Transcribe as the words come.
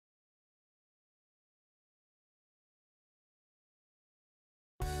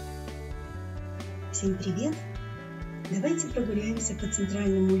Всем привет! Давайте прогуляемся по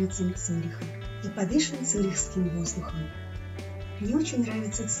центральным улицам Цюриха и подышим цюрихским воздухом. Мне очень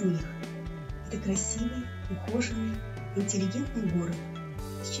нравится Цюрих. Это красивый, ухоженный, интеллигентный город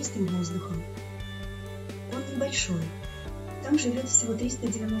с чистым воздухом. Он небольшой, там живет всего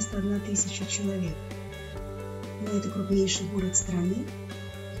 391 тысяча человек. Но это крупнейший город страны,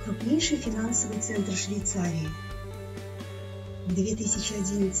 крупнейший финансовый центр Швейцарии. В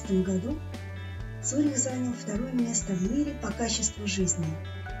 2011 году Цюрих занял второе место в мире по качеству жизни,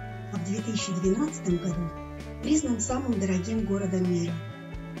 а в 2012 году признан самым дорогим городом мира.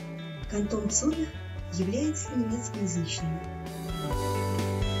 Кантон Цюрих является немецкоязычным.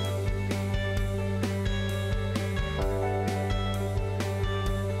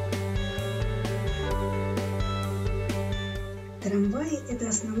 Трамваи – это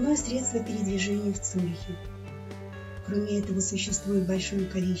основное средство передвижения в Цюрихе. Кроме этого, существует большое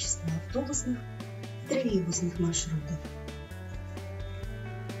количество автобусных и троллейбусных маршрутов.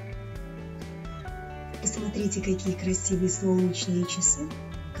 Посмотрите, какие красивые солнечные часы,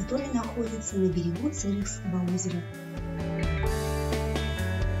 которые находятся на берегу Цюрихского озера.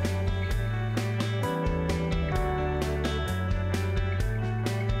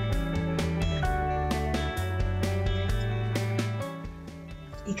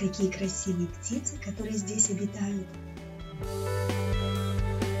 И какие красивые птицы, которые здесь обитают.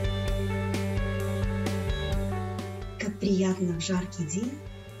 Как приятно в жаркий день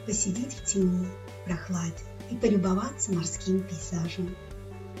посидеть в тени, в прохладе и полюбоваться морским пейзажем.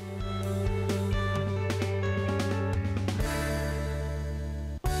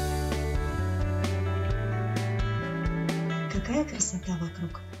 Какая красота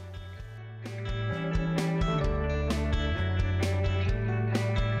вокруг!